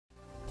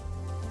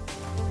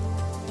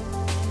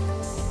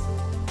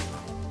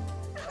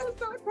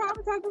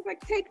sometimes it's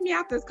like, take me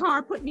out this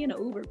car, put me in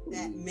an Uber, please.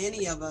 That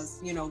many of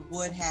us,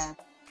 would have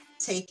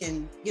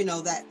taken,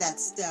 that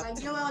step.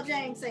 Like Joel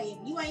James saying,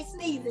 you ain't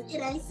sneezing,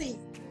 it ain't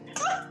season.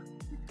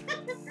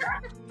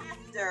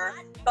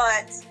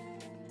 But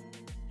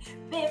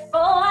before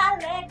I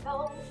let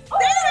go.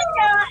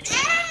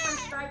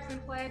 Stripes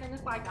and plaid, and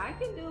it's like, I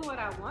can do what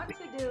I want to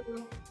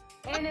do,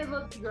 and it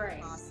looks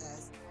great.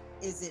 Process,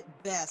 is it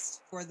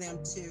best for them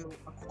to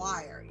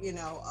acquire,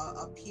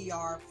 a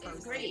PR person?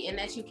 It's great, and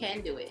that you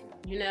can do it.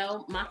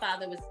 My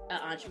father was an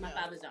entrepreneur.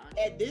 My father's an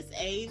entrepreneur. At this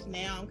age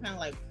now, I'm kind of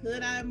like,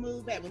 could I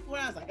move back? Before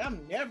I was like,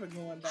 I'm never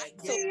going back.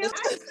 So,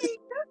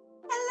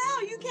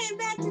 hello, you came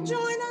back to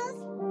join us?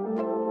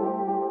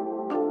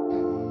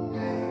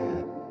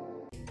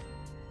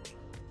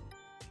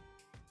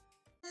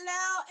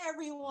 Hello,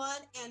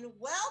 everyone, and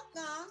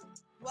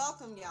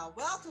welcome, y'all.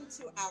 Welcome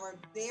to our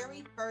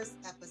very first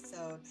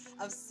episode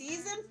of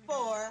season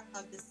 4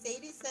 of the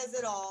Sadie Says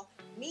It All,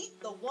 Meet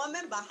the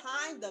Woman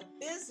Behind the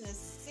Business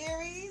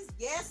series.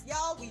 Yes,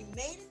 y'all, we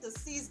made it to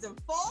season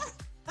 4.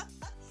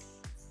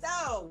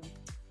 So,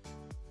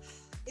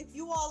 if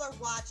you all are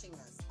watching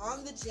us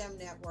on the GEM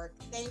Network,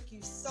 thank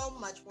you so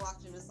much for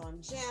watching us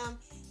on GEM.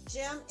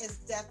 GEM is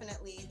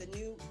definitely the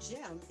new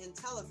gem in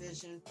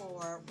television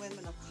for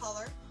women of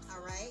color,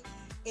 all right?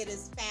 It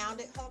is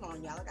founded, hold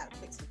on, y'all, I gotta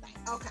fix some things.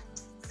 Okay,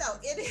 so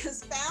it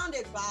is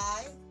founded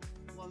by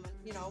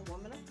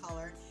women of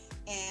color,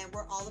 and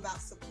we're all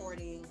about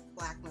supporting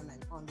Black women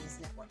on this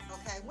network,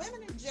 okay?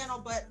 Women in general,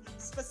 but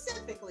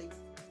specifically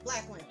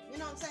Black women, you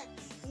know what I'm saying?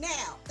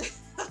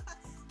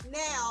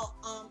 Now,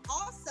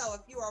 also,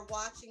 if you are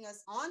watching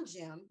us on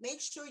GEM,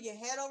 make sure you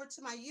head over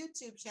to my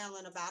YouTube channel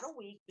in about a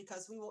week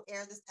because we will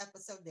air this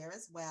episode there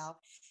as well.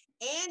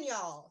 And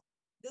y'all,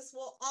 this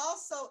will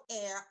also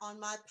air on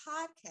my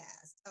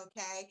podcast,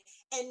 okay?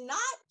 And not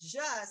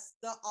just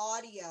the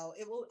audio.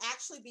 It will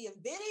actually be a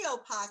video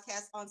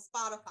podcast on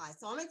Spotify.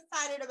 So I'm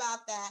excited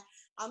about that.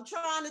 I'm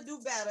trying to do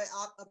better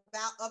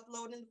about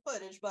uploading the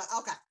footage, but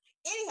okay.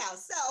 Anyhow,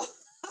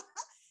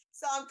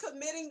 so I'm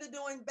committing to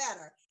doing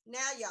better. Now,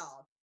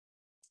 y'all,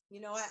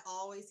 I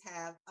always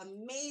have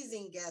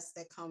amazing guests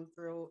that come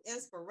through,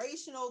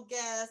 inspirational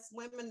guests,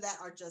 women that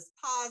are just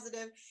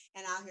positive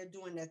and out here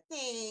doing their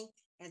thing.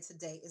 And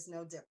today is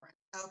no different.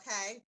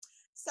 Okay.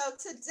 So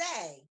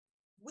today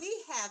we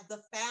have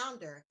the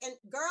founder, and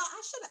girl,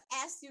 I should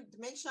have asked you to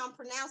make sure I'm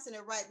pronouncing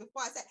it right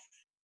before I said,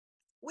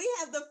 we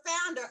have the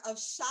founder of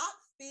Shop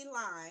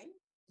Feline.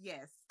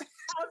 Yes.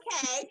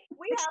 Okay.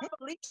 We have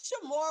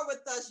Felicia Moore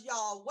with us,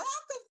 y'all.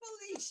 Welcome,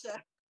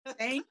 Felicia.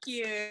 Thank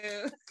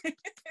you.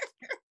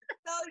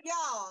 So,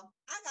 y'all,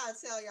 I got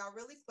to tell y'all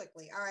really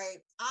quickly. All right.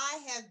 I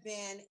have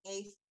been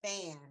a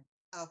fan,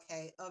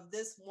 okay, of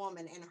this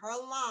woman and her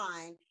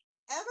line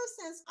ever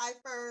since I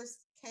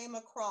first came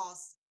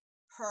across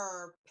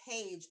her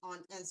page on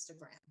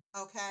Instagram.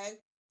 Okay.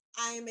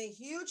 I am a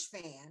huge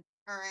fan.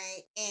 All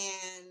right.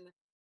 And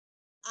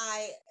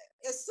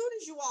as soon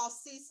as you all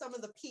see some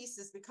of the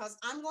pieces, because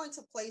I'm going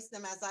to place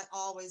them as I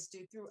always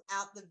do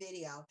throughout the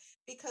video,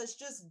 because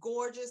just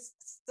gorgeous,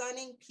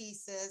 stunning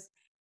pieces.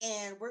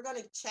 And we're going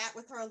to chat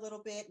with her a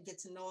little bit, get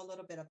to know a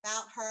little bit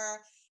about her.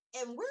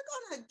 And we're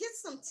going to get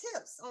some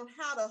tips on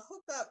how to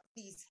hook up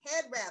these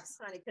head wraps,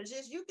 honey, because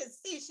as you can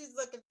see, she's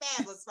looking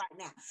fabulous right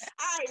now.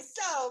 All right.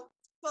 So,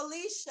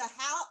 Felicia,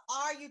 how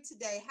are you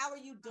today? How are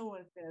you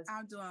doing, sis?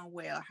 I'm doing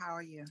well. How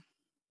are you?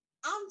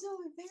 I'm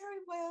doing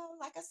very well.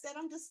 Like I said,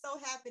 I'm just so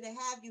happy to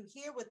have you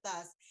here with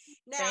us.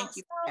 Now, thank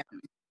you.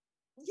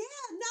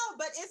 Yeah, no,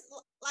 but it's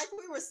like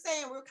we were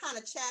saying, we were kind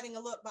of chatting a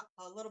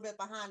little bit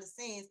behind the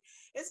scenes.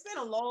 It's been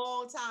a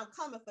long time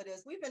coming for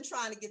this. We've been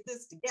trying to get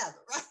this together,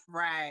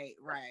 right?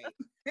 Right.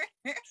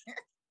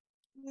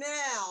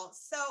 Now,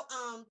 so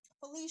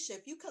Felicia,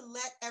 if you could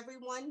let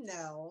everyone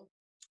know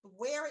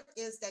where it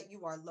is that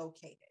you are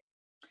located.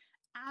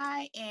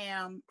 I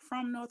am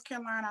from North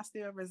Carolina. I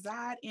still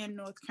reside in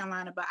North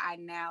Carolina, but I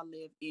now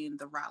live in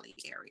the Raleigh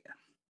area.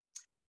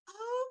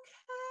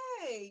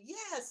 Okay.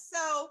 Yes.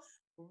 So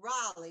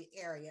Raleigh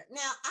area.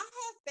 Now, I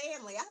have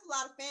family. I have a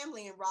lot of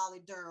family in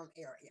Raleigh, Durham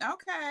area.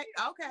 Okay.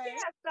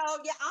 Yeah.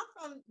 So, yeah, I'm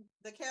from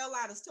the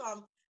Carolinas too.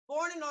 I'm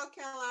born in North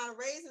Carolina,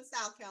 raised in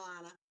South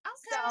Carolina.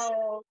 Okay.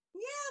 So,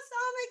 yeah, so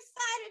I'm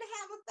excited to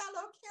have a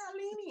fellow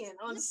Carolinian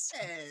on the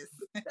show.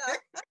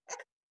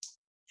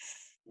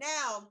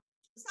 Now,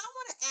 so I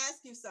want to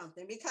ask you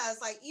something because,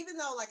 even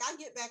though, I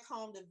get back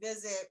home to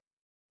visit,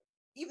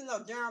 even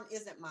though Durham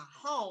isn't my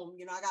home,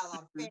 I got a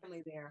lot of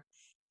family there.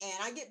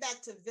 And I get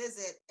back to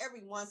visit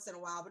every once in a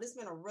while, but it's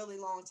been a really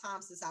long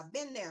time since I've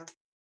been there.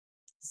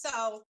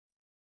 So,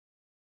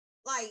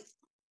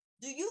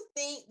 do you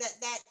think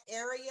that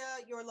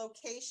area, your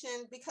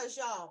location, because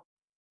y'all,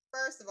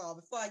 first of all,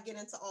 before I get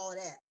into all of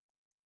that,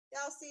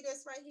 y'all see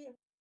this right here?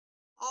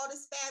 All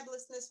this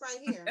fabulousness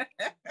right here.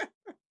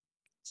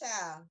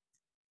 Child,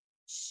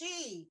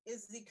 she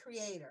is the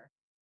creator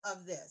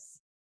of this.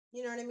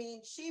 You know what I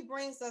mean? She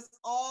brings us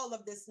all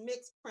of this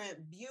mixed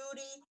print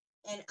beauty.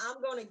 And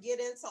I'm going to get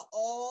into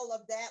all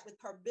of that with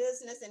her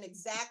business and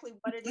exactly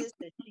what it is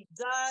that she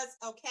does.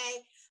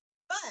 Okay.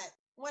 But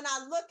when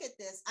I look at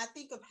this, I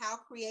think of how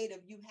creative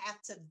you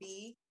have to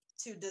be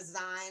to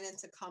design and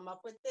to come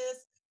up with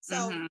this.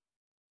 So Mhm.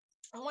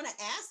 I want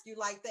to ask you,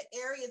 like the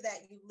area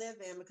that you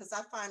live in, because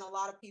I find a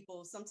lot of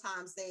people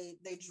sometimes they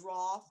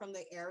draw from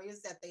the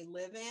areas that they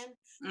live in.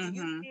 Do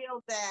you Mhm.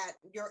 feel that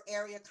your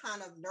area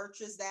kind of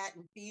nurtures that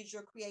and feeds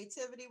your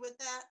creativity with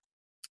that?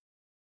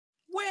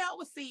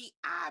 Well, see,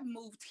 I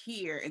moved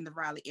here in the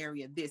Raleigh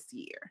area this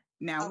year.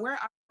 Now, Okay. where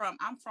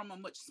I'm from a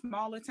much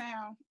smaller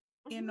town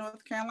in Mhm.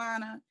 North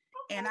Carolina,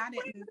 and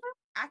Okay.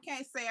 I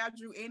can't say I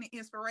drew any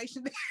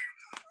inspiration,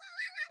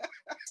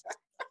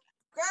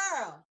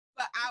 Girl.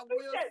 but I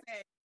will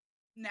say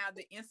now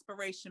the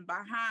inspiration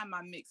behind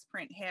my mixed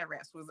print hair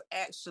wraps was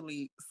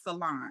actually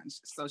Solange.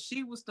 So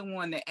she was the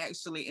one that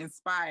actually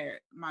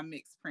inspired my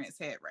mixed prints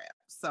hair wrap.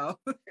 So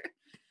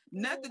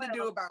nothing to do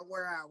Well, about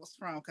where I was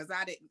from, because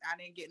I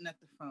didn't get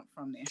nothing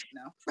from there.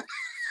 No. you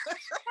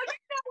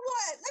know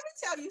what? Let me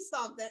tell you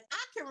something.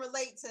 I can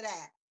relate to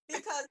that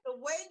because the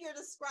way you're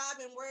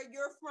describing where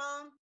you're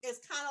from is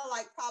kind of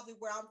like probably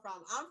where I'm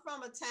from. I'm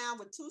from a town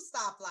with 2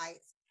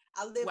 stoplights.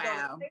 I lived on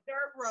a Wow. big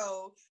dirt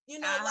road. You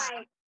know, Uh-huh.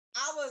 like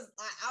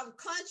I'm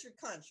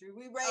country.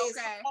 We raised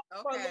Okay.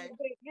 for a Okay. little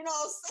bit, you know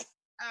what I'm saying?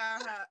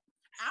 Uh-huh.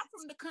 I'm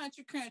from the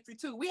country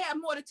too. We have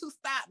more than 2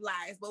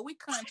 stoplights, but we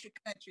country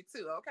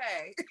too.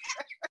 Okay.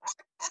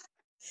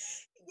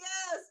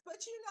 Yes,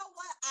 but you know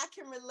what? I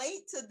can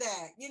relate to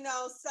that, you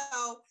know,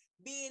 so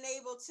being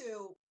able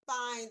to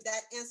find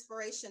that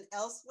inspiration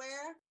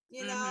elsewhere,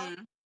 you know.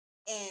 Mm-hmm.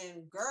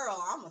 And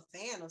girl, I'm a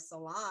fan of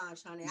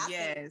Solange, honey. I think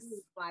Yes. she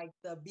was like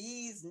the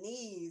bee's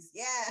knees.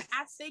 Yeah.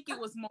 I think it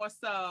was more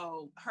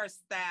so her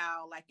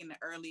style, like in the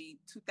early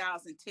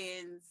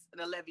 2010s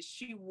and 11s.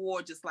 She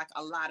wore just like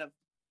a lot of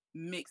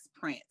mixed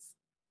prints.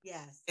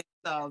 Yes. And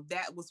so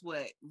that was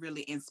what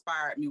really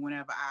inspired me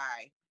whenever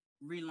I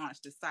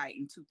relaunched the site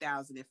in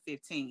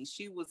 2015.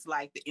 She was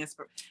like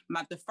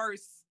the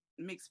first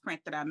mixed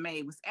print that I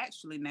made was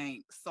actually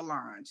named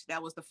Solange.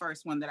 That was the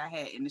first one that I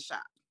had in the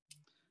shop.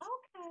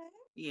 Okay.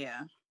 Yeah.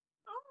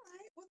 All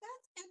right. Well,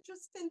 that's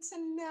interesting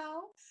to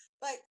know.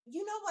 But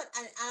you know what?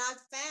 And I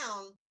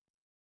found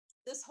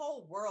this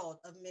whole world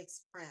of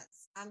mixed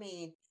prints. I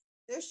mean,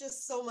 there's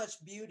just so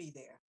much beauty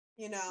there,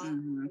 you know,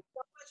 Mm-hmm.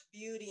 so much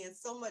beauty and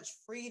so much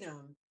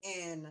freedom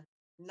in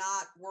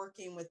not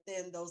working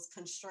within those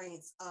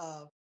constraints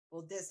of,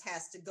 well, this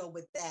has to go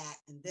with that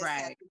and this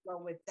has Right. to go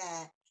with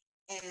that.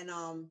 And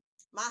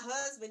my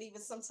husband,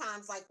 even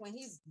sometimes, like when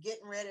he's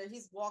getting ready or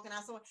he's walking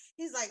out somewhere,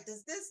 he's like,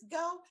 does this go?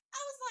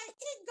 I was like,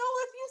 it go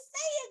if you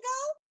say it go.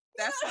 You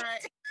That's know?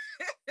 right.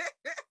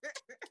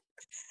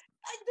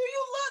 Like, do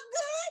you look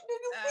good? Do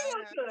you feel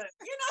Uh-huh. good?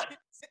 You know?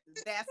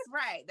 That's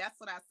right. That's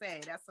what I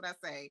say. That's what I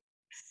say.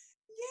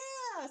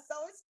 Yeah,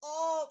 so it's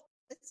all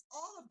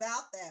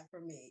about that for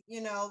me,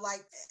 you know,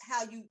 like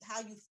how you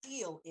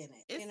feel in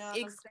it, you know what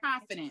I'm It's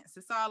confidence.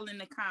 It's all in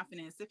the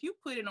confidence. If you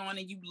put it on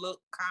and you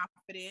look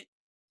confident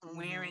saying?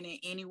 wearing it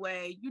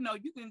anyway, you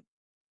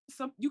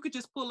could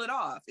just pull it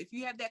off. If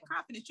you have that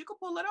confidence, you could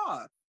pull it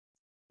off.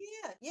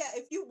 Yeah.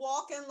 If you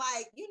walk in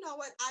like, you know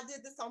what, I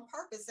did this on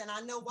purpose and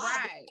I know why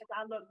Right. because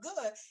I look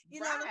good,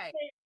 you know what I'm Right.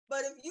 saying?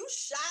 But if you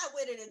shy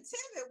with it and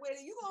timid with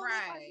it, you gonna look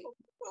like, Right.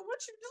 well, what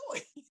you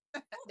doing?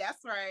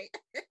 That's right.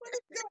 What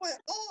is going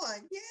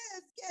on?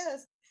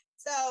 Yes.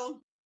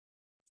 So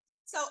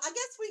I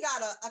guess we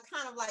got a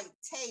kind of like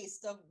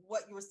taste of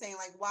what you were saying,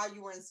 like why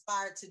you were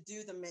inspired to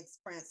do the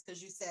mixed prints,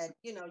 because you said,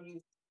 you know,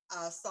 you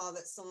saw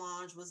that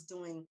Solange was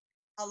doing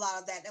a lot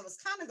of that. That was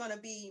kind of going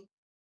to be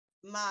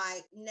my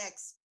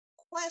next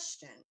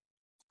question.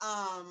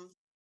 Um,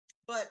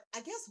 but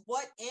I guess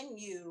what in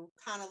you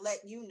kind of let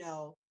you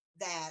know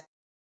that,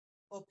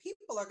 well,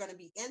 people are going to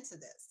be into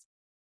this.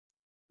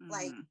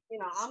 Like, Mhm. you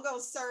know, I'm going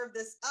to serve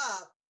this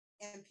up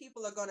and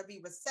people are going to be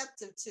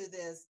receptive to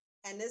this.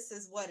 And this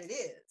is what it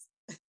is.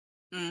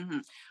 Mm-hmm.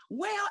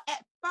 Well,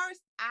 at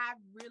first, I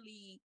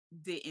really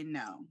didn't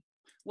know.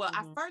 Well,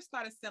 I Mhm. first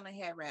started selling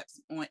hair wraps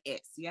on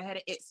Etsy. I had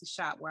an Etsy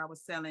shop where I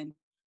was selling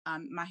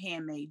my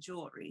handmade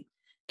jewelry.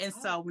 And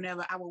Oh, so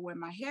whenever I would wear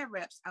my hair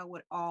wraps, I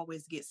would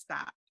always get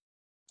stopped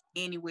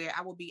anywhere.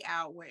 I would be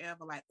out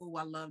wherever, like, oh,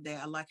 I love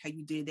that. I like how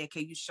you did that.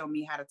 Can you show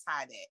me how to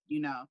tie that?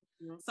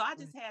 mhm. So I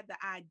just had the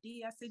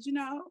idea. I said,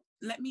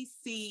 let me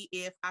see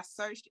if I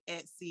searched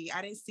Etsy.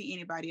 I didn't see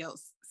anybody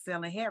else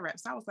selling hair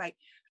wraps. I was like,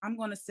 I'm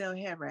going to sell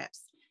hair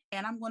wraps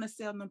and I'm going to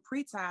sell them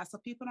pre-tied so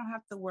people don't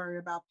have to worry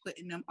about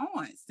putting them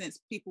on since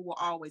people will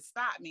always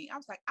stop me. I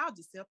was like, I'll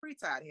just sell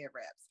pre-tied hair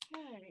wraps.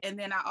 Right. And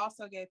then I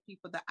also gave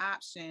people the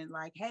option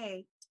like,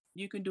 hey,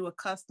 you can do a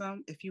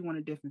custom if you want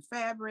a different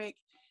fabric.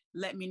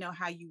 Let me know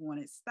how you want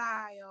it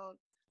styled.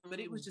 But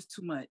it was Mm. just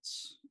too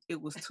much.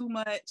 It was too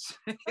much.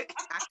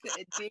 I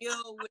couldn't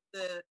deal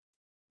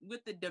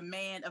with the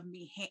demand of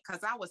me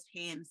because I was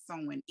hand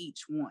sewing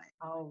each one.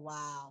 Oh,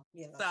 wow.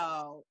 Yeah. That's a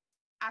lot. So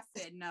I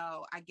said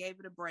no. I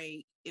gave it a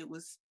break. It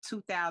was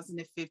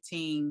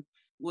 2015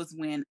 was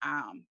when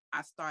I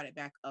started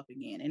back up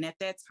again. And at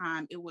that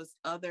time, it was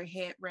other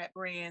head wrap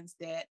brands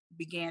that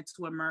began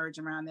to emerge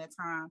around that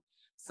time.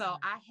 So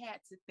I had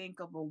to think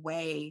of a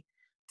way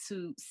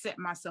to set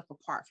myself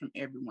apart from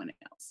everyone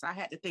else. I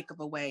had to think of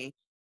a way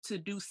to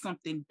do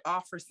something,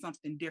 offer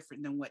something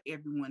different than what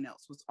everyone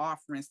else was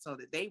offering so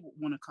that they would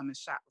want to come and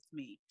shop with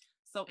me.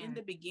 So in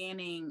the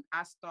beginning,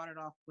 I started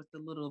off with a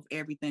little of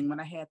everything. When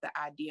I had the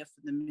idea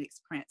for the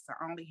mixed prints, I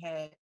only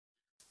had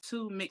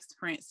 2 mixed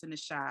prints in the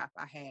shop.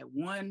 I had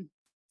 1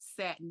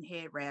 satin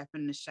head wrap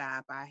in the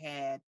shop. I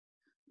had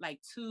like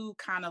 2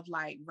 kind of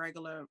like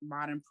regular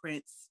modern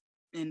prints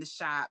in the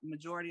shop.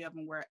 Majority of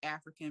them were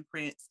African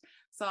prints.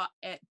 So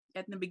at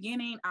the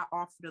beginning, I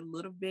offered a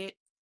little bit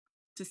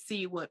to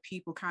see what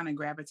people kind of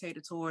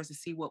gravitated towards, to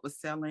see what was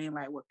selling,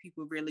 like what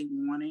people really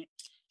wanted.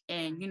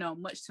 And, you know,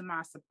 much to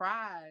my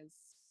surprise,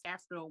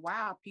 after a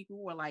while,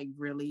 people were like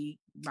really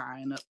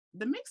buying up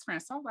the mixed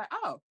prints. So I was like,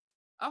 oh,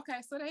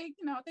 okay. So they,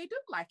 you know, they do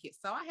like it.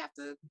 So I have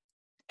to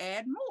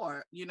add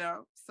more, you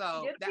know.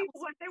 So Get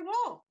people what they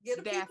want.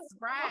 That's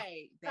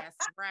right. That's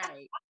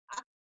right.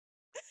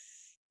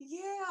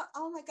 Yeah.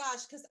 Oh my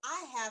gosh. Cause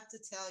I have to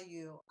tell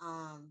you,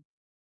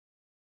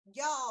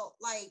 y'all,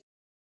 like,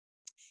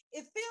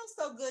 it feels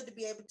so good to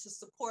be able to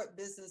support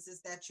businesses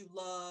that you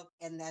love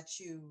and that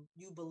you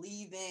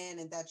believe in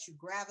and that you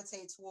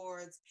gravitate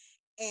towards.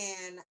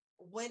 And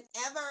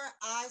whenever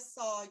I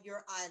saw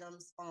your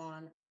items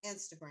on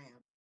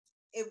Instagram,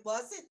 it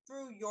wasn't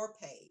through your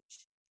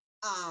page.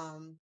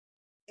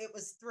 It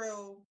was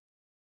through,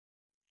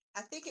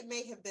 I think it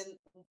may have been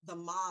the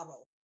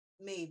model,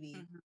 maybe.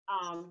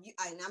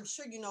 And I'm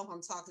sure you know who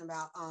I'm talking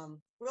about.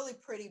 Really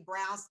pretty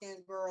brown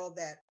skinned girl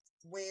that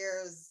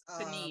wears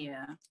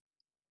Tania.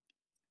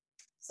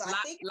 So I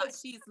think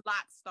she's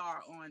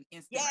Lockstar on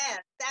Instagram. Yes,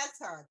 that's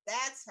her.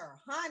 That's her,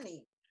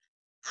 honey.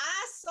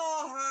 I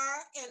saw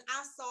her and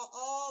I saw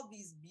all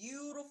these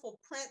beautiful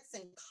prints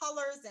and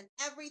colors and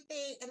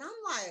everything. And I'm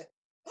like,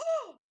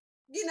 oh,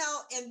 you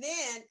know, and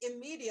then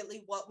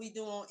immediately what we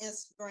do on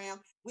Instagram,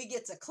 we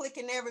get to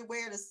clicking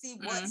everywhere to see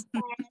what's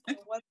and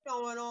what's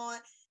going on.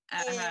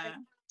 And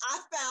I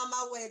found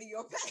my way to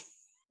your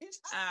page.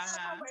 I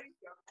found my way to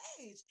your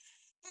page.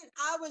 And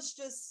I was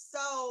just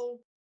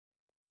so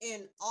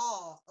in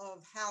awe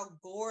of how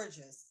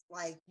gorgeous,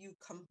 like, you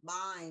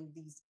combined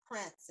these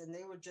prints, and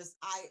they were just,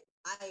 I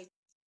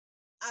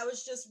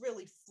was just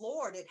really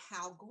floored at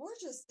how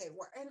gorgeous they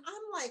were. And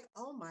I'm like,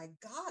 oh my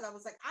God, I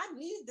was like, I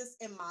need this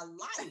in my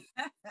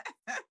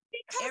life.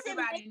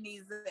 Everybody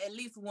needs at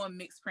least one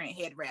mixed print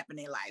head wrap in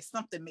their life,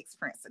 something mixed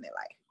prints in their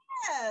life.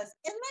 Yes.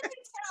 And let me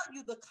tell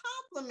you the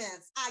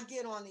compliments I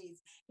get on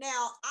these.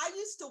 Now, I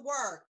used to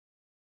work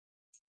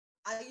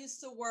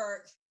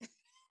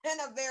in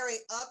a very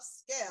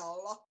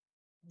upscale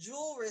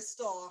jewelry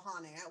store,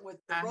 honey, with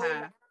the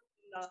Rolex,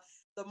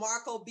 the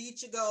Marco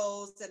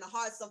Beachagos and the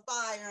Hearts of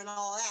Fire and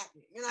all that,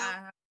 you know.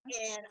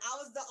 And I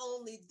was the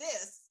only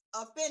this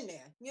up in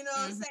there, you know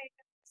what I'm saying?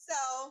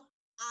 So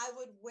I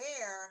would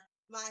wear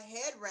my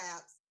head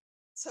wraps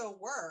to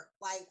work.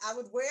 Like, I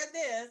would wear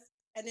this,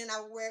 and then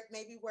I would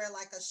wear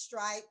like a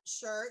striped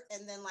shirt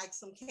and then like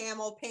some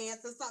camo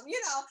pants or something,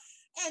 you know.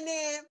 And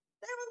then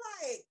they were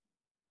like,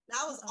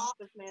 I was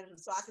office manager,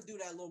 so I could do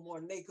that a little more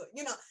than they could,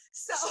 you know.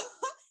 So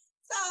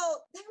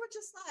they were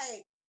just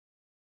like,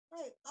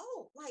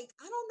 oh, like,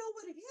 I don't know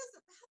what it is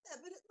about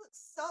that, but it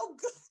looks so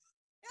good.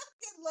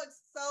 It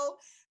looks so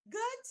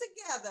good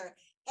together.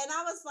 And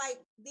I was like,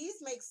 these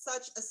make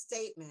such a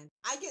statement.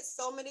 I get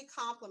so many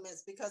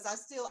compliments because I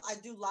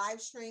do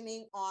live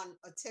streaming on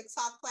a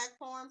TikTok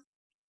platform.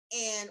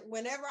 And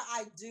whenever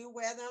I do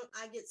wear them,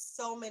 I get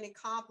so many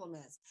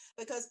compliments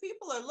because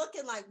people are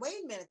looking like,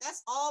 wait a minute,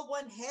 that's all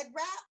one head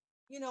wrap,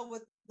 you know,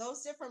 with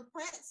those different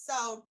prints.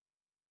 So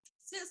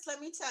sis,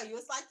 let me tell you,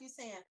 it's like you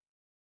saying,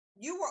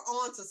 you were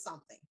onto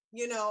something,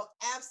 you know,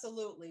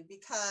 absolutely,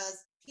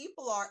 because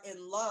people are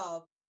in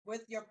love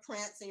with your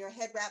prints and your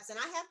head wraps. And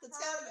I have to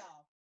tell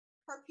y'all,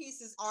 her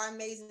pieces are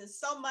amazing. And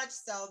so much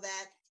so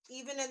that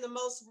even in the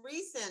most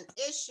recent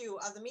issue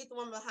of the Meet the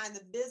Woman Behind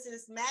the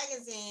Business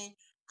magazine,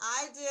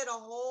 I did a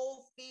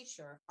whole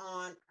feature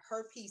on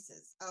her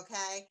pieces,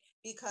 okay?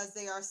 Because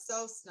they are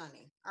so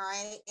stunning, all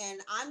right?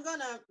 And I'm going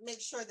to make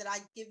sure that I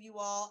give you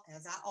all,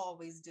 as I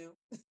always do,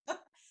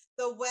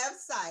 the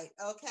website,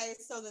 okay?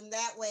 So then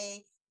that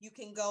way you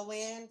can go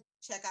in,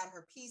 check out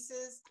her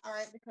pieces, all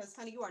right? Because,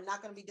 honey, you are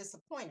not going to be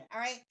disappointed,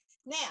 all right?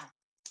 Now,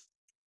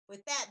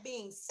 with that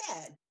being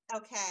said,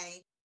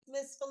 okay,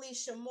 Miss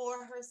Felicia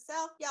Moore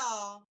herself,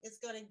 y'all, is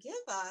going to give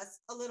us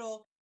a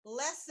little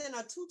lesson,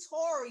 a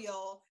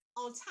tutorial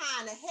on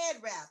tying a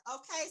head wrap.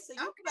 Okay, so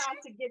you about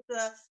to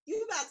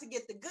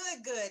get the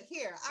good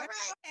here. All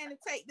right, and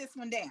take this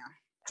one down.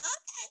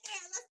 Okay,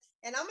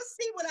 and I'm gonna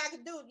see what I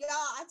can do,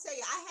 y'all. I tell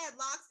you, I had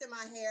locks in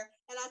my hair,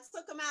 and I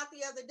took them out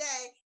the other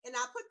day, and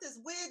I put this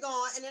wig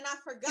on, and then I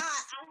forgot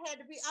I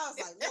was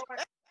like,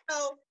 Lord.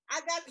 So I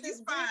got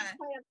this wig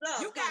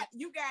up.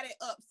 You got it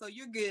up, so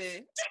you're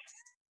good.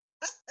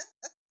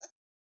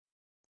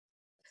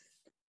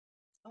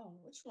 Oh,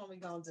 which one we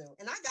gonna do?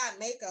 And I got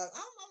makeup. I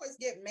don't always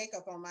get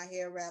makeup on my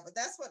hair wrap, but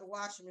that's what the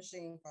washing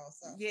machine for.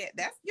 So yeah,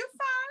 you're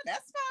fine.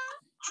 That's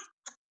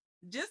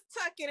fine. Just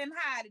tuck it and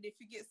hide it if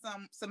you get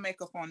some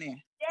makeup on there.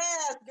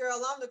 Yes,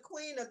 girl, I'm the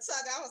queen of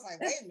tuck. I was like,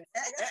 wait a minute.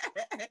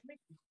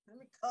 Let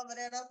me cover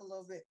that up a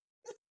little bit.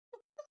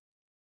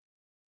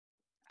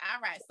 All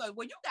right. So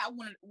you got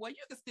one,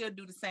 you can still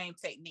do the same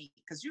technique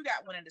because you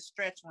got one of the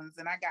stretch ones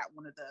and I got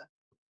one of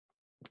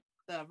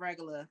the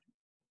regular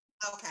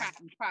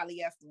cotton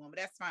polyester one, but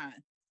that's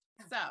fine.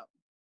 So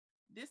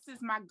this is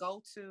my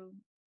go-to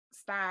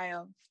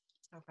style.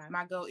 Okay.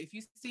 If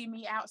you see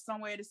me out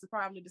somewhere, this is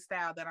probably the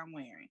style that I'm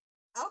wearing.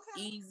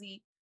 Okay.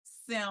 Easy,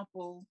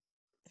 simple.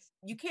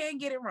 You can't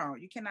get it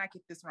wrong. You cannot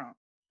get this wrong.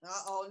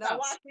 Uh-oh. Now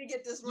watch me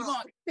get this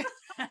wrong.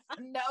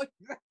 No.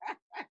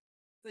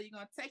 So you're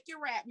going to take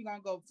your wrap. You're going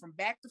to go from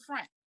back to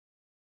front.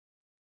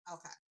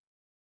 Okay.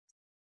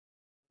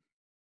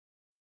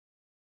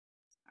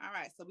 All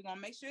right. So we're going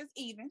to make sure it's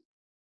even.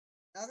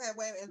 Okay.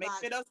 Wait. Make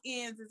sure those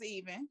ends is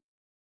even.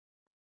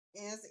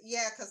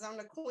 Yeah, because I'm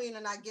the queen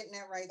and not getting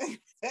that right.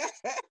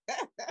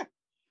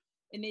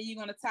 And then you're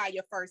going to tie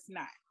your first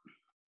knot.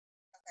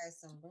 Okay.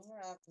 So bring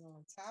her up and I'm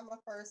going to tie my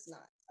first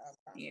knot.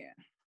 Okay. Yeah.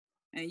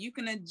 And you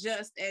can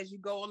adjust as you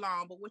go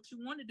along. But what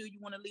you want to do, you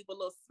want to leave a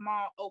little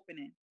small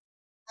opening.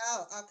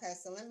 Oh, okay.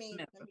 So let me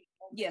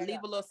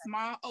leave a little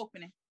small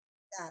opening.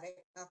 Got it.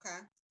 Okay.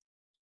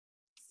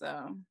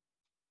 So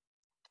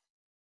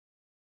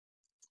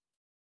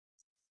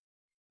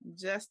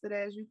adjust it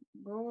as you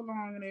go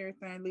along and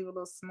everything. Leave a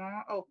little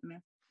small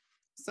opening.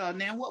 So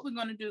then what we're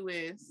going to do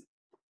is,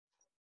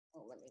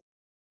 let me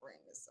bring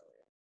this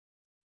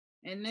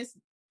over. And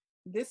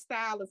this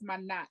style is my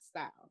knot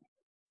style.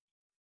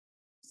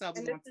 So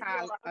we're going to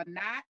tie a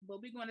knot,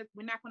 but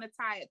we're not going to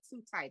tie it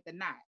too tight. The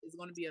knot is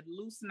going to be a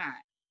loose knot.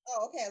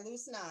 Oh, okay,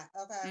 loose knot.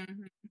 Okay.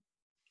 Mm-hmm.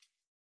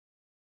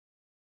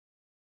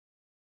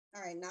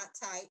 All right, not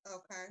tight.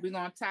 Okay. We're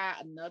going to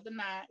tie another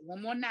knot,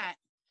 one more knot.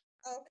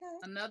 Okay.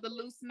 Another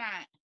loose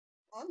knot.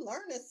 I'm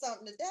learning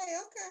something today.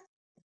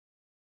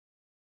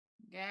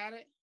 Okay. Got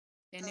it?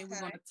 And then we're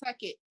going to tuck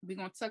it. We're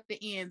going to tuck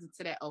the ends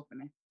into that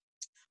opening.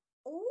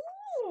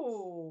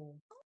 Ooh.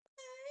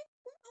 Okay.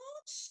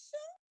 Oh,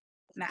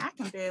 shit. Now I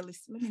can barely,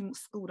 let me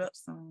scoot up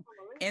some.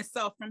 And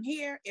so from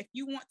here, if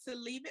you want to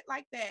leave it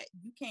like that,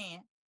 you can.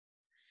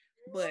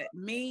 But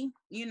me,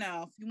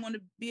 if you want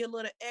to be a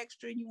little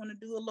extra, you want to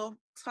do a little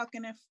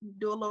tucking and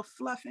do a little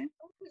fluffing.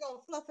 We're going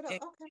to fluff it up.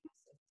 Okay.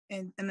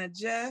 And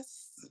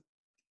adjust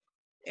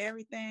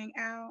everything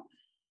out.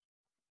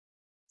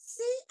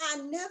 See, I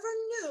never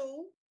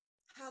knew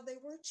how they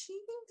were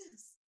achieving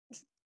this.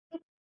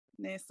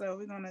 Then so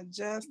we're going to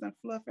adjust and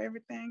fluff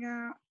everything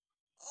out.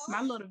 Oh.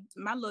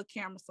 My little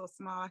camera's so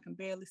small, I can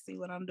barely see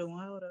what I'm doing.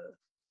 Hold up.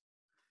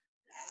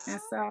 And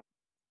so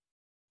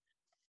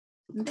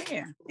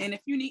there. And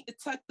if you need to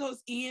tuck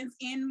those ends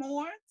in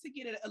more to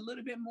get it a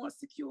little bit more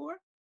secure,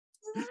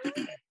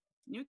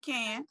 you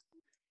can.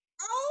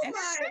 Oh, and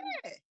my God.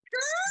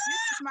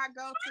 This is my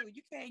go-to.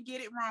 You can't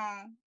get it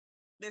wrong.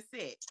 That's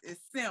it.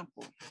 It's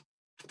simple.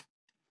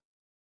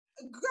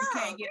 Girl, you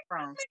can't get it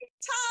wrong. How many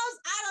times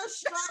I done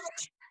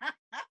struggled.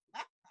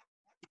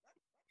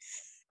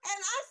 And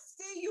I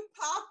see you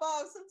pop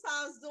up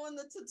sometimes doing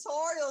the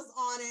tutorials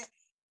on it.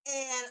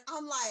 And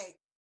I'm like,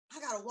 I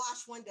gotta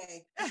watch one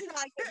day. I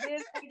get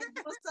this, I get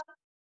do stuff.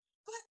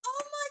 But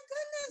oh my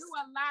goodness. Do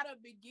a lot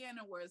of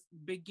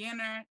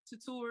beginner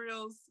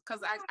tutorials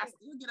because I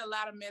still get a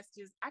lot of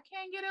messages. I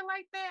can't get it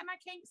like that, and I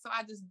can't. So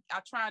I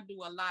try to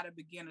do a lot of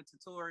beginner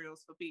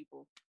tutorials for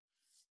people.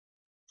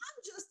 I'm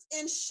just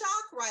in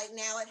shock right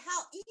now at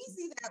how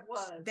easy that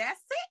was. That's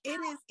it. It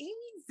is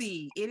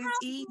easy. It is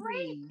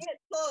easy. It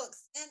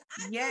looks, and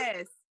I be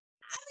up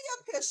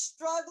here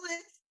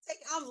struggling.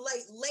 I'm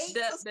late.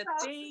 The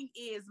thing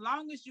is,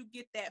 long as you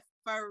get that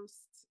first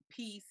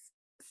piece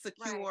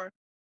secure. Right.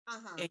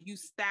 And you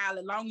style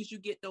it, long as you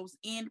get those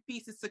end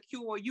pieces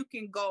secure, you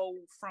can go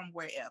from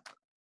wherever.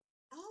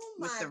 Oh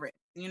my with the rest,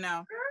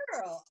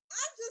 girl,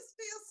 I just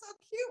feel so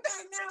cute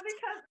right now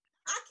because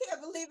I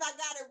can't believe I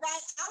got it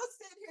right. I was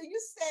sitting here,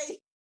 you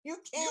say you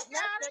can't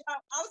mess it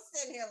up. I was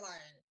sitting here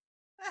learning.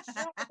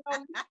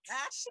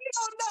 She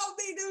don't know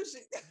me, do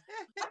she?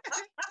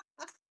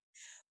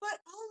 But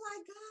oh my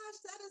gosh,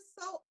 that is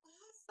so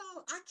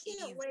awesome. I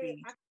can't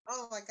wait.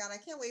 Oh my God, I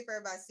can't wait for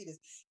everybody to see this.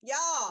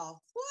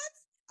 Y'all, what?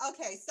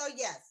 Okay, so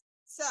yes.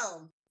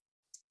 So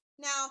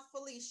now,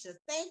 Felicia,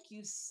 thank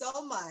you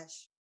so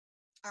much.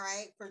 All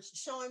right, for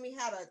showing me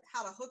how to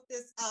hook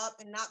this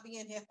up and not be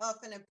in here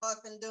huffing and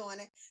puffing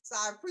doing it. So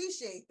I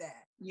appreciate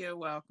that. You're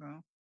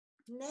welcome.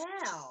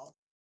 Now,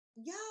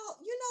 y'all,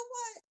 you know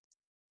what?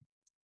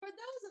 For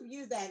those of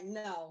you that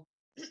know,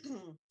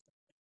 I'll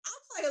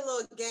play a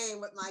little game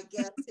with my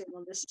guests here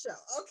on the show,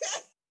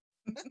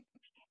 okay?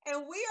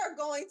 And we are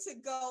going to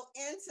go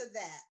into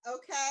that,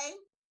 okay?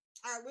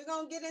 All right, we're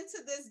going to get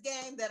into this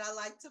game that I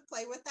like to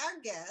play with our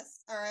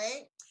guests, all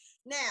right?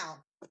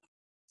 Now,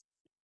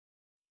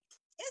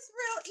 it's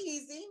real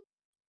easy,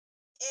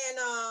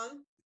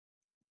 and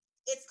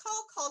it's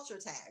called culture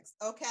tags,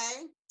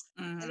 okay?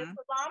 Mm-hmm. And it's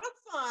a lot of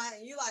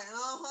fun. You're like,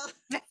 uh-huh.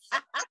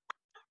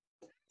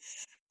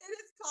 It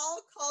is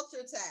called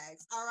culture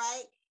tags, all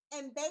right?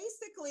 And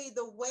basically,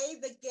 the way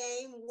the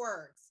game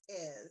works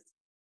is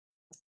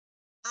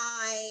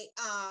I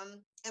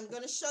am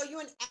going to show you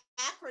an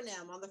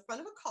acronym on the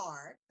front of a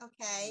card,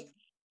 okay?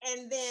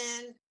 And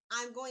then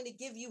I'm going to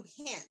give you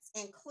hints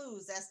and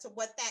clues as to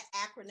what that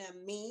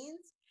acronym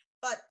means.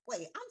 But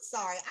wait, I'm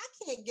sorry,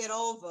 I can't get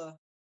over.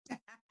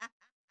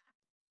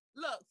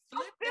 Look, I'm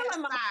flip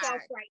feeling that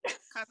myself side, right now.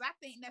 because I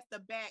think that's the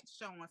back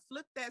showing.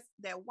 Flip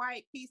that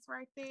white piece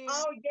right there.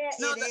 Oh, yeah,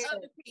 No, it the is.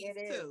 other piece It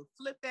is. too.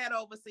 Flip that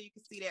over so you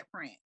can see that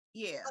print.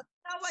 Yeah.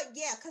 You know what?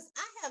 Yeah, because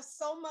I have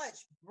so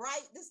much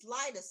bright, this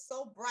light is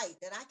so bright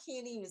that I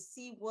can't even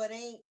see what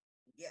ain't.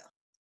 Yeah.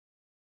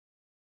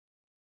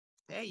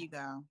 There you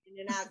go. And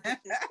then I'll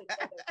get this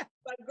together.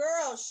 But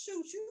girl,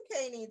 shoot, you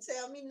can't even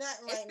tell me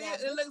nothing right now.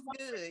 It looks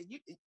good.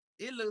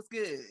 It looks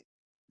good.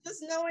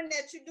 Just knowing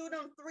that you do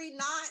them 3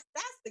 knots,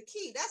 that's the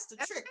key. That's the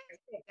trick.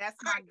 That's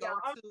All my right, y'all,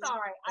 go-to. I'm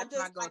sorry. That's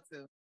my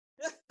go-to.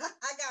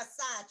 I got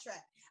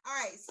sidetracked. All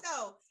right,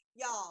 so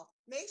y'all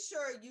make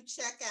sure you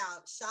check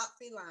out Shop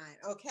Feline,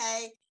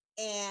 okay?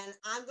 And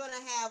I'm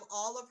gonna have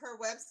all of her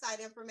website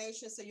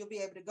information, so you'll be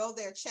able to go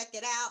there, check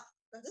it out.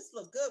 But this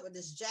look good with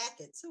this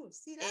jacket too.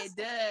 See that? It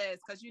does,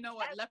 because you know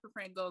what, leopard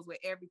print goes with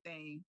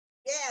everything.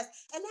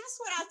 Yes, and that's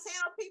what I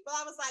tell people.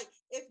 I was like,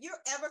 if you're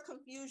ever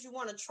confused, you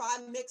want to try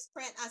mixed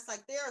print. I was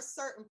like, there are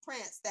certain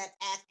prints that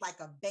act like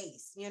a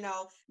base, you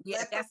know. Yeah,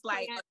 leopard that's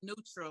like print, a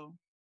neutral.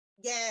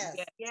 yes,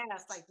 Yeah.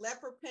 yes, like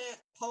leopard print,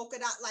 polka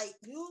dot, like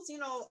use, you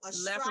know, a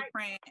Leopard stripe.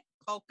 print,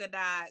 polka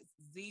dots,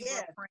 zebra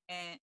Yes.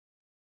 print,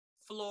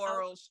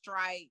 floral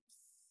stripes.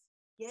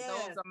 Yes,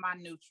 Those are my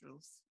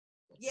neutrals.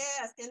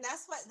 yes, and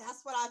that's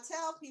what I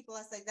tell people.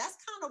 I say that's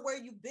kind of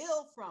where you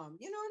build from.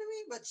 You know what I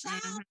mean? But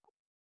child. Mhm.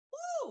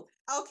 Woo!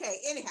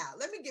 Okay, anyhow,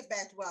 let me get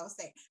back to what I was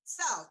saying.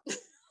 So,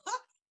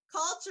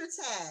 culture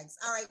tags.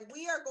 All right,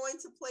 we are going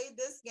to play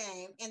this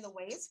game, and the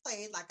way it's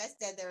played, like I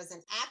said, there is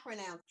an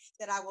acronym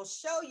that I will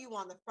show you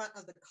on the front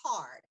of the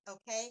card.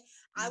 Okay,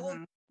 I will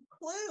give you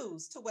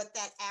clues to what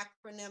that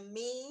acronym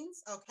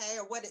means, okay,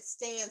 or what it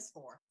stands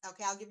for.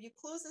 Okay, I'll give you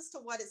clues as to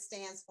what it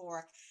stands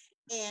for,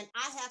 and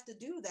I have to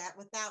do that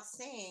without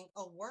saying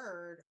a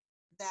word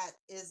that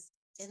is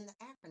in the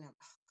acronym.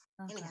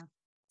 Okay. Anyhow,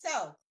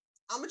 so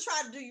I'm gonna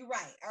try to do you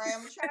right. All right,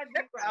 I'm gonna try to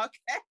do you right.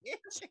 Okay.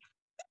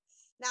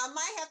 Now I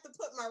might have to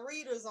put my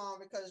readers on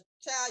because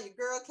child, your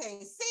girl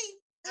can't see.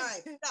 All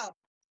right, so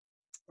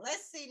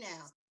let's see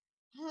now.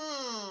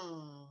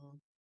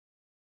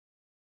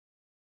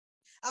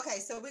 Okay,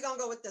 so we're gonna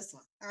go with this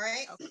one. All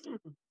right. Okay.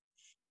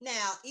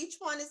 Now each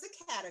one is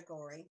a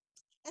category,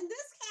 and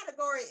this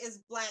category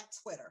is Black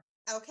Twitter.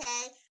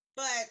 Okay,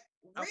 but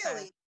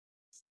really. Okay.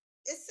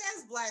 It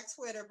says Black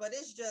Twitter, but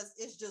it's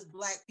just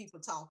Black people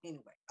talk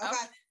anyway.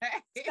 Okay.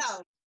 Okay.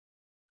 So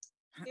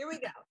here we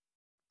go.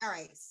 All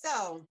right.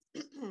 So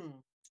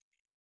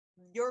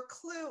your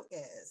clue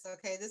is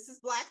okay. This is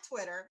Black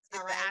Twitter.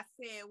 All right. I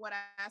said what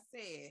I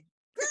said.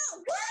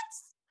 Girl, what?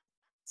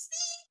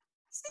 See,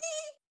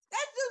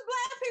 that's just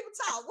Black people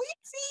talk. We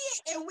see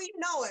it and we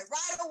know it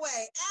right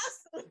away.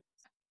 Absolutely.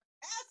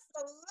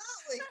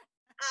 Absolutely.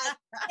 I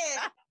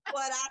said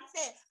what I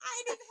said.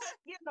 I didn't even have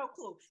to give no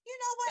clue. You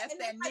know what? That's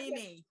that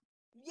Nene.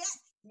 Yes,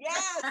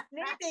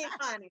 Nene,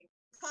 honey,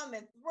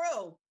 coming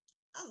through.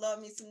 I love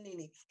me some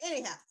Nene.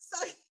 Anyhow,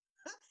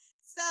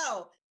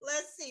 so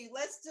let's see.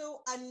 Let's do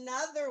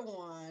another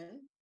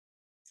one.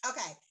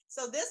 Okay,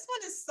 so this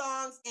one is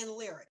songs and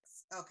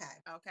lyrics. Okay.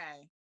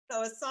 Okay.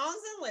 So it's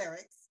songs and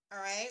lyrics. All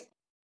right.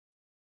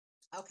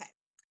 Okay.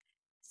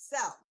 So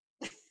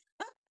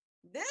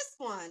this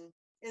one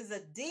is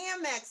a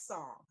DMX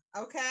song.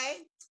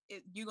 Okay.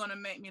 You're gonna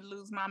make me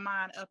lose my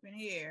mind up in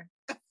here.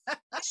 Yes,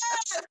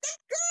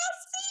 girl,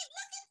 see,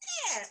 look at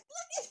that.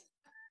 Look at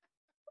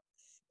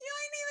you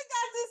ain't even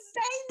got to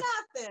say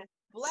nothing.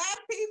 Black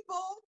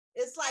people,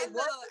 it's like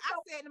Look,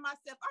 I said to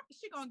myself,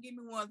 she gonna give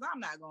me ones. I'm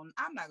not gonna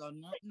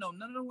know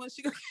none of the ones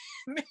she gonna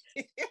give me.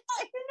 you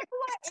know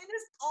what? And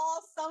it's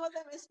all some of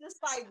them. It's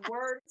just like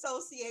word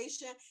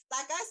association.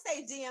 Like I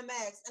say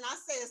DMX, and I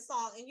say a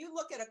song, and you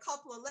look at a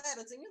couple of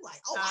letters, and you're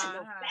like, oh, I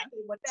know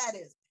exactly what that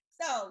is.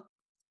 So, all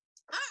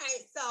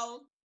right,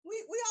 so we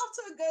off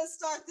to a good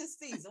start this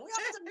season. We off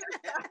to a good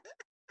start.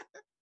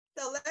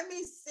 So let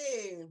me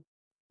see.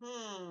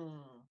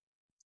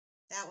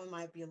 That one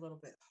might be a little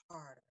bit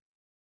harder.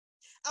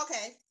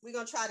 Okay, we're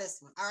gonna try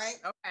this one. All right.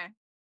 Okay.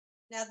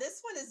 Now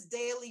this one is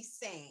daily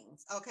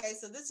sayings. Okay,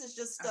 so this is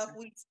just stuff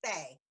we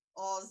say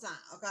all the time.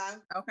 Okay.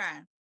 Okay.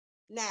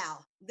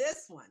 Now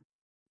this one.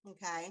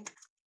 Okay.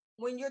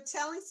 When you're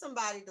telling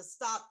somebody to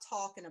stop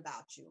talking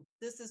about you,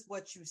 this is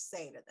what you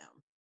say to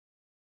them.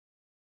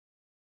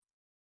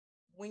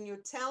 When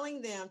you're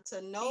telling them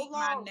to no Keep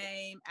longer my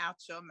name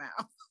out your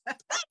mouth.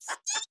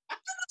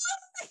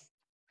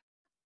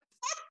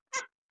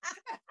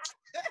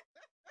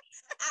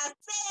 I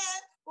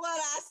said what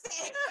I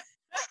said.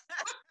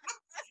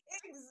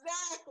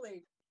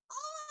 Exactly.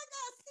 Oh my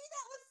God. See,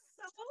 that was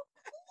so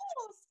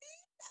cool. See,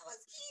 that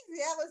was easy.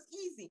 That was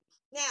easy.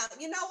 Now,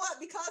 you know what?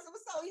 Because it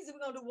was so easy,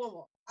 we're going to do one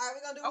more. All right,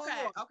 we're going to do one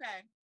more.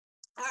 Okay.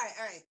 All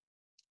right.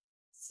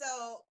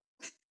 So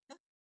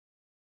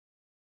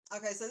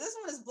Okay, so this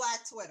one is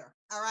Black Twitter.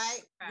 All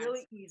right, Okay.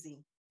 really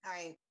easy. All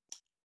right.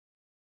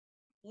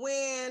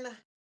 When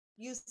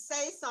you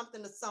say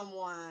something to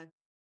someone,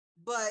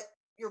 but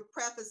you're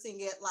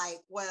prefacing it like,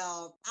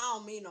 well, I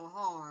don't mean no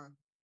harm,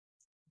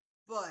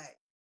 but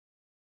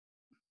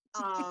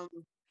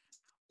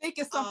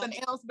Thinking something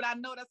else, but I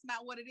know that's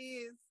not what it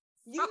is.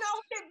 you know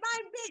what it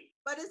might be,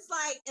 but it's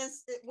like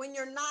when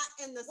you're not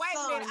in the Wait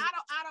sun. a minute,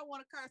 I don't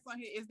want to curse on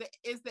here. Is the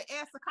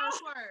S a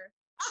curse word?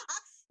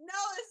 No,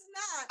 it's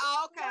not.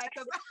 Oh, okay,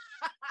 because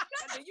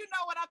you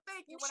know what I'm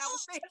thinking when I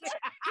was thinking.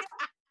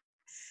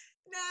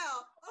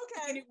 Now,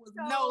 okay. And it was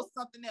no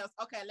something else.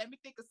 Okay, let me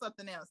think of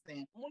something else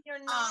then. When you're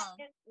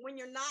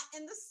not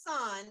in the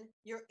sun,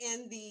 you're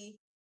in the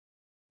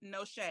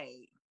No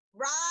shade.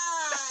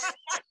 right.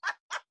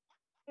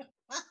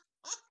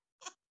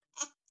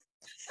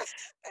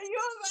 And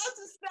you're about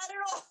to set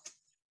it off.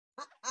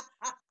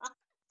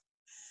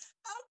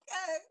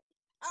 Okay.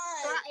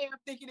 All So right. I am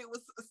thinking it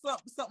was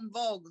something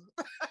vulgar.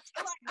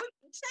 Like,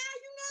 child,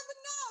 you never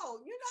know.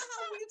 You know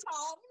how we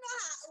talk. You know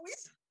how we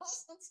talk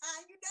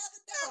sometimes. You never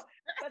know.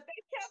 But they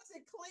kept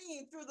it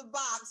clean through the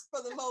box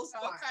for the most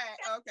part.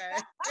 Okay.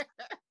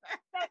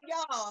 So,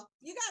 y'all,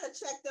 you got to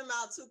check them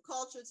out too.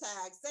 Culture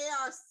Tags.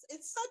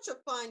 It's such a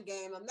fun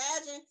game.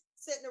 Imagine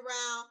sitting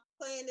around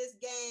playing this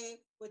game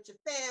with your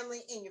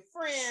family and your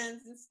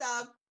friends and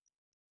stuff.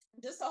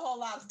 Just a whole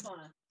lot of fun.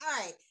 All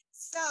right.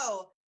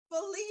 So,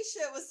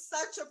 Felicia, it was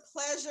such a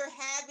pleasure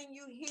having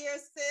you here,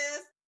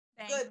 sis.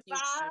 Good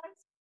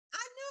vibes.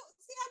 I knew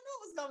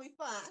it was gonna be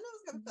fun. I knew it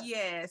was gonna be fun.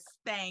 Yes,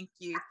 thank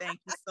you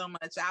so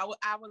much.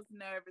 I was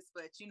nervous,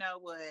 but you know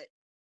what?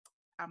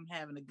 I'm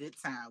having a good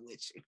time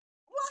with you.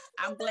 What?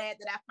 I'm glad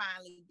that I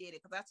finally did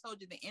it because I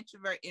told you the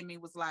introvert in me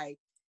was like,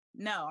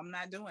 no, I'm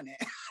not doing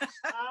it.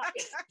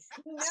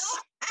 No.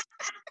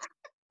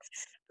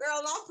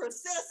 Girl, I'm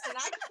persistent.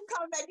 I can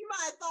come back. You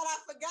might have thought I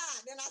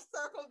forgot. Then I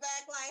circle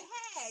back like,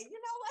 hey, you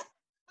know what?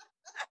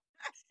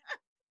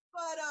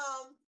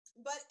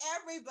 But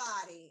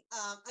everybody,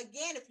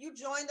 again, if you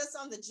joined us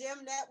on the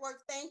Gym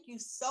Network, thank you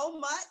so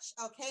much.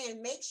 Okay,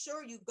 and make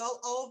sure you go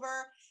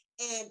over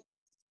and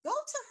go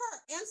to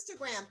her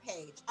Instagram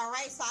page. All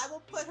right, so I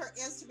will put her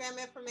Instagram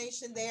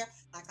information there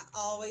like I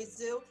always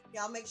do.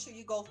 Y'all make sure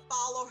you go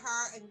follow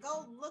her and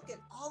go look at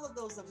all of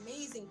those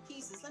amazing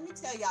pieces. Let me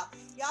tell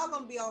y'all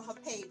gonna be on her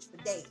page for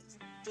days.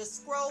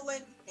 Just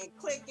scrolling and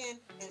clicking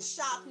and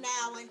shop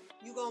now, and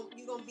you're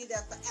gonna be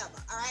there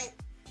forever. All right.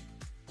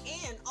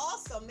 And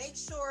also make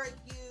sure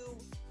you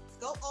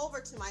go over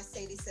to my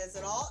Sadie Says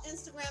It All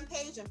Instagram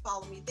page and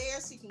follow me there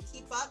so you can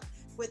keep up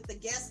with the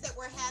guests that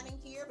we're having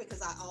here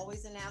because I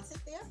always announce it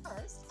there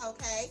first.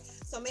 Okay.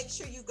 So make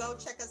sure you go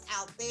check us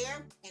out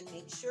there and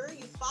make sure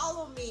you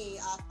follow me.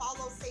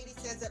 Follow Sadie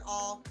Says It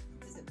All.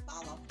 Is it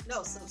follow?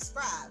 No,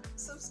 subscribe.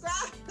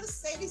 Subscribe to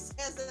Sadie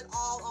Says It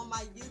All on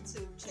my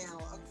YouTube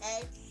channel.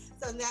 Okay.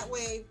 So that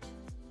way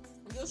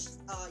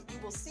you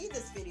will see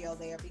this video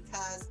there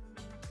because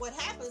what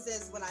happens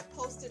is when I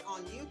post it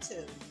on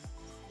YouTube,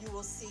 you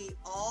will see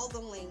all the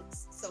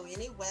links. So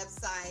any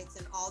websites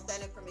and all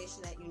that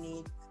information that you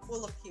need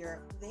will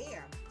appear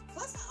there.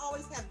 Plus, I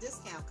always have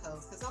discount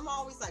codes because I'm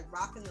always like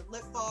rocking the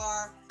lip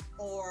bar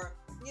or,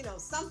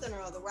 something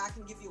or other where I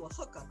can give you a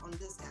hookup on a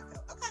discount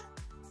code. Okay.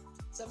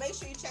 So make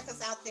sure you check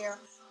us out there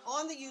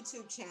on the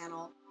YouTube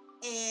channel.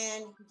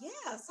 And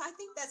yes, I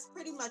think that's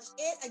pretty much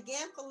it.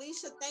 Again,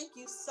 Felicia, thank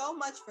you so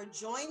much for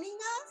joining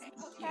us. Thank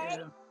okay.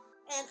 you.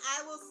 And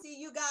I will see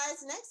you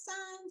guys next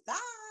time.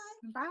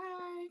 Bye.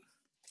 Bye.